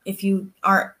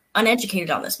are uneducated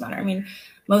on this matter. I mean,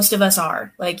 most of us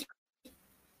are, like,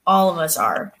 all of us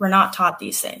are. We're not taught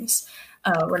these things.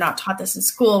 We're not taught this in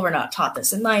school. We're not taught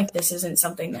this in life. This isn't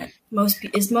something that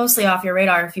is mostly off your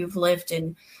radar if you've lived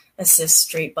in a cis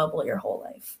straight bubble your whole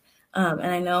life. And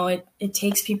I know it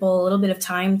takes people a little bit of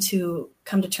time to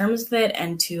come to terms with it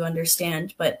and to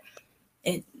understand, but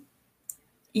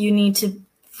you need to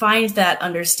find that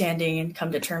understanding and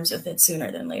come to terms with it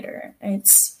sooner than later.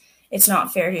 It's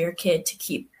not fair to your kid to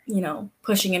keep,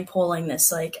 pushing and pulling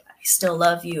this, like, I still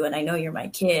love you and I know you're my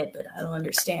kid, but I don't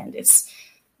understand. It's,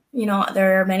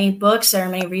 there are many books, there are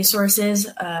many resources.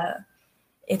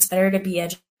 It's better to be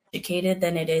educated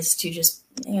than it is to just,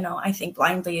 I think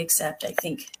blindly accept. I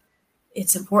think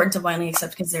it's important to blindly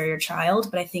accept because they're your child,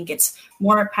 but I think it's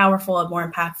more powerful and more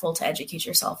impactful to educate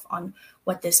yourself on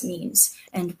what this means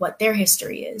and what their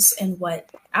history is and what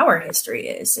our history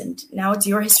is. And now it's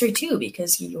your history too,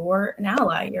 because you're an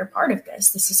ally, you're a part of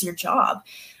this. This is your job.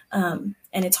 And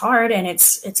it's hard, and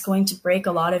it's going to break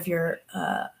a lot of your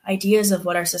ideas of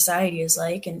what our society is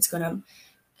like, and it's going to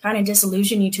kind of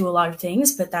disillusion you to a lot of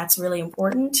things, but that's really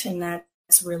important, and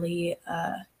that's really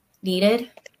needed.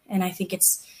 And I think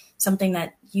it's something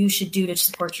that you should do to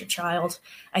support your child.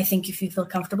 I think if you feel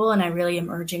comfortable, and I really am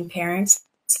urging parents,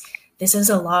 this is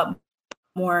a lot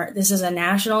more, this is a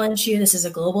national issue, this is a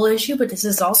global issue, but this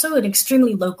is also an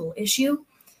extremely local issue.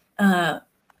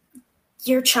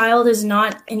 Your child is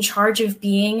not in charge of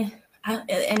being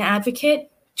an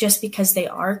advocate just because they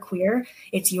are queer.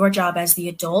 It's your job as the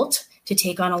adult to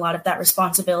take on a lot of that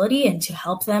responsibility and to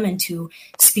help them and to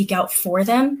speak out for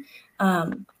them.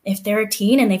 If they're a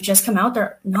teen and they've just come out,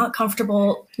 they're not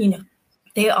comfortable,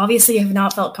 they obviously have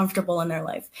not felt comfortable in their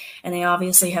life, and they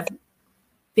obviously have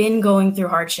been going through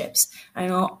hardships. I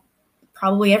know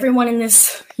probably everyone in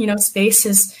this, space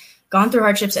has gone through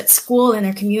hardships at school, in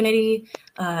their community,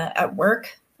 at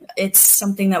work. It's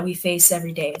something that we face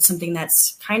every day. It's something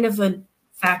that's kind of a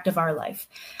fact of our life.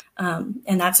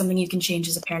 And that's something you can change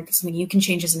as a parent. That's something you can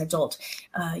change as an adult.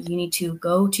 You need to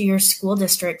go to your school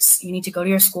districts. You need to go to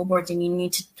your school boards, and you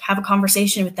need to have a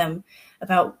conversation with them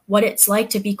about what it's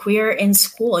like to be queer in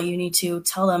school. You need to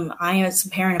tell them, I, as a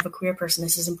parent of a queer person,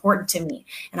 this is important to me,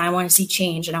 and I want to see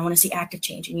change, and I want to see active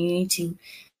change. And you need to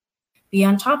be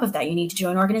on top of that. You need to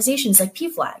join organizations like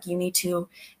PFLAG. You need to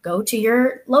go to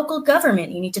your local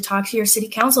government. You need to talk to your city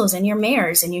councils and your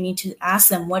mayors, and you need to ask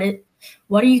them, what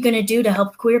are you going to do to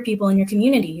help queer people in your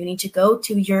community? You need to go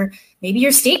to maybe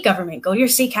your state government, go to your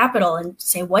state capital and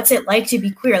say, what's it like to be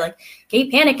queer? Like,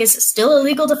 gay panic is still a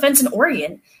legal defense in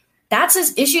Oregon. That's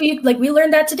an issue. We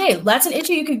learned that today. That's an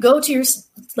issue you could go to your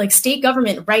state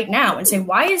government right now and say,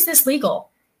 why is this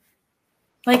legal?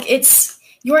 It's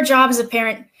your job as a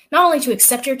parent, not only to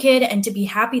accept your kid and to be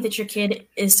happy that your kid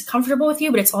is comfortable with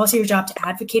you, but it's also your job to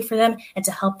advocate for them and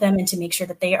to help them and to make sure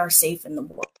that they are safe in the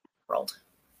world.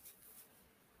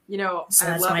 So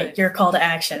that's your call to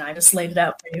action. I just laid it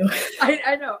out for you.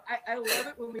 I know. I love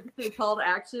it when we do a call to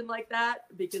action like that,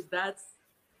 because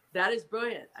that is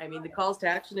brilliant. I mean, the calls to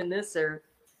action in this are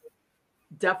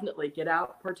definitely get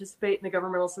out, participate in the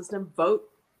governmental system, vote.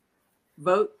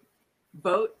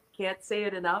 Can't say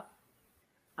it enough.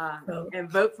 And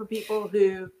vote for people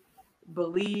who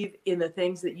believe in the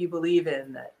things that you believe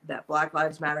in, that Black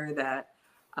Lives Matter, that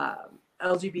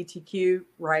LGBTQ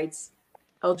rights,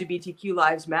 LGBTQ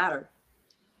lives matter.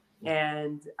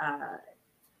 And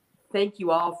thank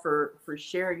you all for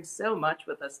sharing so much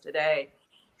with us today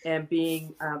and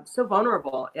being so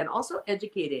vulnerable, and also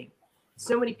educating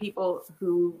so many people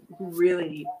who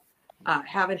really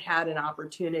haven't had an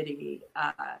opportunity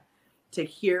to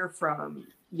hear from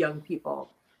young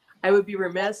people. I would be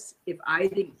remiss if I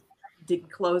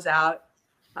didn't close out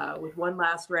with one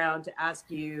last round to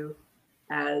ask you,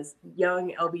 as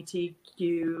young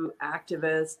LGBTQ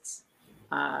activists,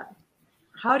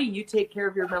 how do you take care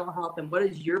of your mental health, and what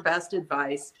is your best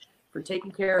advice for taking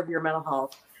care of your mental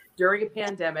health during a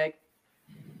pandemic,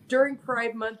 during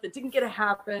Pride Month that didn't get to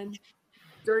happen,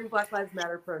 during Black Lives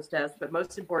Matter protests, but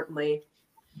most importantly,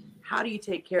 how do you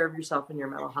take care of yourself and your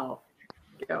mental health?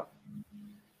 Go.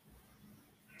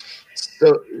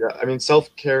 So, I mean,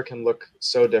 self-care can look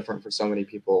so different for so many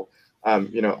people.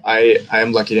 I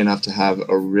am lucky enough to have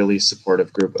a really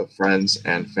supportive group of friends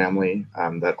and family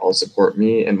that all support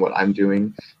me in what I'm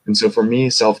doing. And so for me,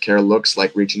 self-care looks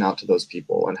like reaching out to those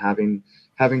people and having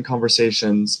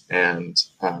conversations and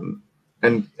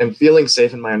feeling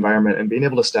safe in my environment and being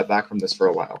able to step back from this for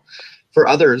a while. For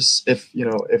others,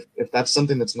 if that's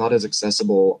something that's not as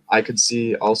accessible, I could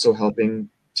see also helping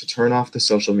to turn off the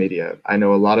social media. I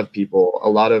know a lot of people, a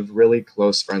lot of really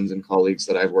close friends and colleagues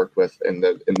that I've worked with in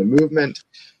the movement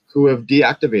who have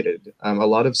deactivated. A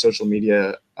lot of social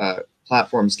media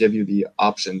platforms give you the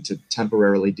option to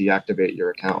temporarily deactivate your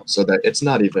account so that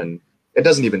it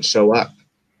doesn't even show up,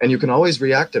 and you can always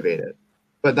reactivate it.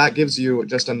 But that gives you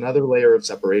just another layer of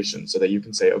separation so that you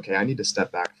can say, okay, I need to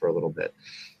step back for a little bit.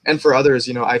 And for others,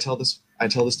 I tell this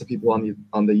to people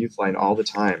on the youth line all the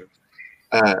time.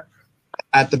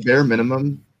 At the bare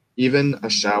minimum, even a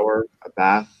shower, a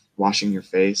bath, washing your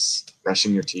face,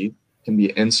 brushing your teeth can be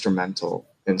instrumental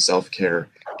in self-care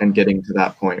and getting to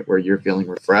that point where you're feeling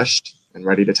refreshed and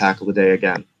ready to tackle the day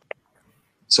again.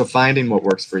 So finding what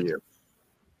works for you.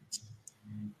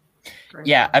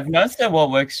 Yeah, I've noticed that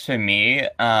what works for me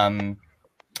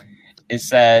is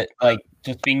that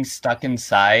just being stuck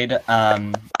inside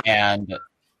and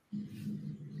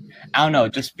I don't know,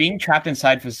 just being trapped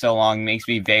inside for so long makes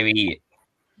me very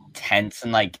tense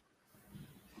and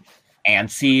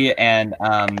antsy and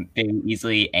very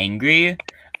easily angry.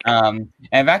 And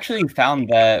I've actually found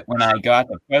that when I go out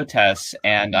to protests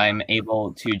and I'm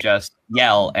able to just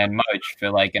yell and march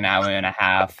for an hour and a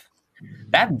half,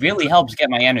 that really helps get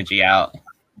my energy out.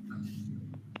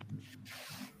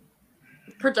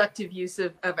 Productive use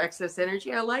of excess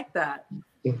energy. I like that.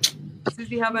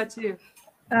 Susie, how about you?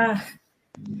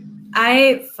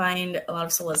 I find a lot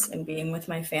of solace in being with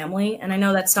my family. And I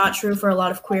know that's not true for a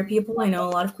lot of queer people. I know a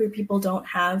lot of queer people don't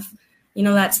have,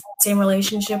 that same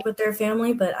relationship with their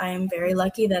family, but I am very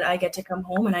lucky that I get to come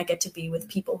home and I get to be with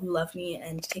people who love me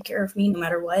and take care of me no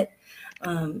matter what.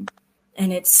 And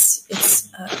it's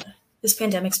this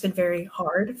pandemic's been very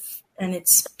hard and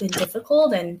it's been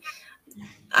difficult. And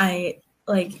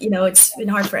it's been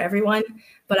hard for everyone,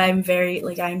 but I'm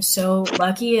I'm so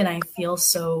lucky and I feel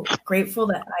so grateful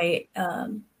that I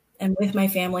am with my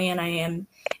family and I am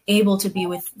able to be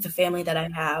with the family that I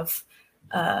have,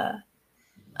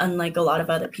 unlike a lot of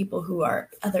other people who are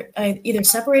either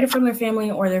separated from their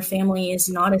family or their family is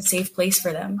not a safe place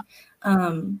for them.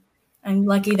 I'm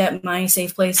lucky that my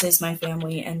safe place is my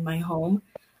family and my home.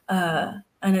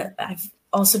 And I've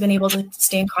also been able to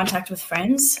stay in contact with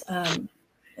friends.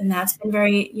 And that's been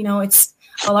very, it's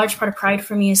a large part of Pride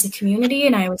for me is the community.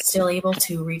 And I was still able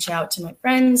to reach out to my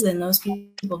friends and those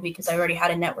people because I already had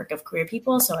a network of queer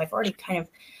people. So I've already kind of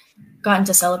gotten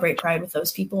to celebrate Pride with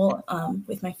those people,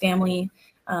 with my family.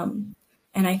 And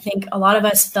I think a lot of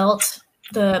us felt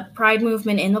the Pride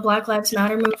movement in the Black Lives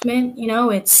Matter movement. We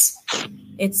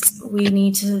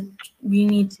need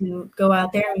to go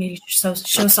out there and we need to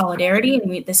show solidarity.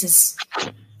 And this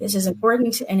is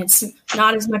important, and it's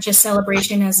not as much a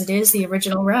celebration as it is the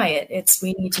original riot.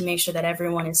 We need to make sure that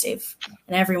everyone is safe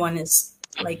and everyone is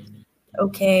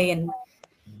okay and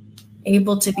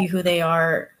able to be who they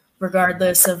are,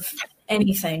 regardless of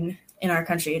anything in our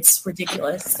country. It's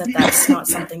ridiculous that that's not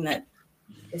something that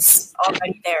is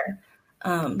already there.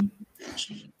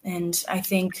 And I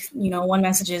think, one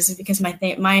message is because my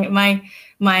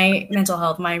mental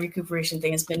health, my recuperation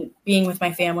thing has been being with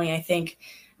my family. I think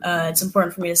it's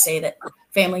important for me to say that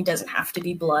family doesn't have to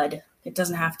be blood. It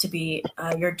doesn't have to be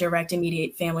your direct,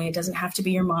 immediate family. It doesn't have to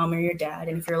be your mom or your dad.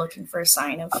 And if you're looking for a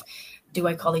sign of, do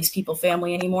I call these people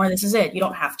family anymore? This is it. You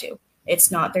don't have to.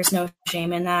 It's not. There's no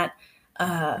shame in that.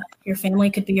 Your family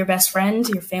could be your best friend.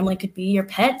 Your family could be your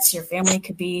pets. Your family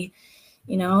could be,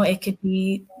 it could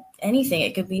be anything.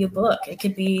 It could be a book. It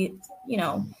could be,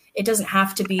 it doesn't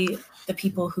have to be the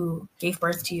people who gave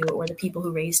birth to you or the people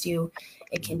who raised you.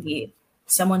 It can be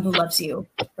someone who loves you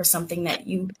or something that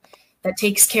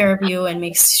takes care of you and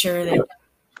makes sure that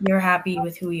you're happy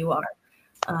with who you are.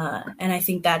 And I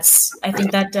think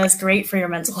that does great for your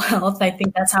mental health. I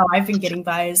think that's how I've been getting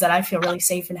by, is that I feel really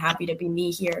safe and happy to be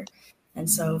me here. And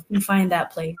so if you find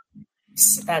that place,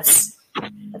 that's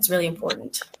really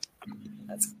important.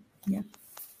 Yeah.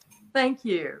 Thank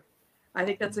you. I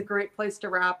think that's a great place to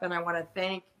wrap. And I want to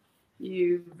thank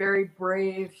you very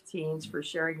brave teens for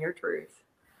sharing your truth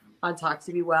on Talk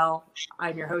to Be Well.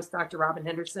 I'm your host, Dr. Robin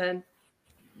Henderson.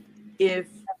 If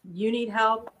you need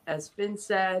help, as Finn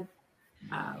said,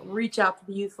 reach out to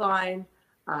the youth line.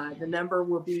 The number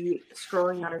will be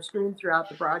scrolling on our screen throughout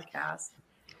the broadcast.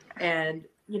 And,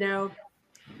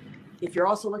 if you're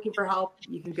also looking for help,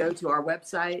 you can go to our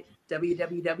website,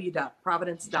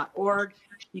 www.providence.org.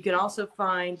 You can also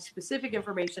find specific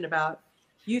information about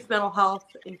youth mental health,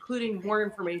 including more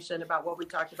information about what we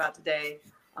talked about today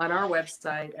on our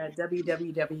website at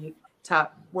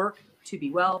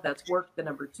www.work2bewell. That's work, the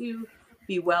number 2,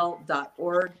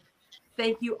 bewell.org.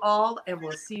 Thank you all, and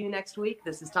we'll see you next week.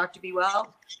 This is Talk to Be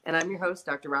Well, and I'm your host,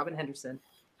 Dr. Robin Henderson.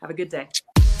 Have a good day.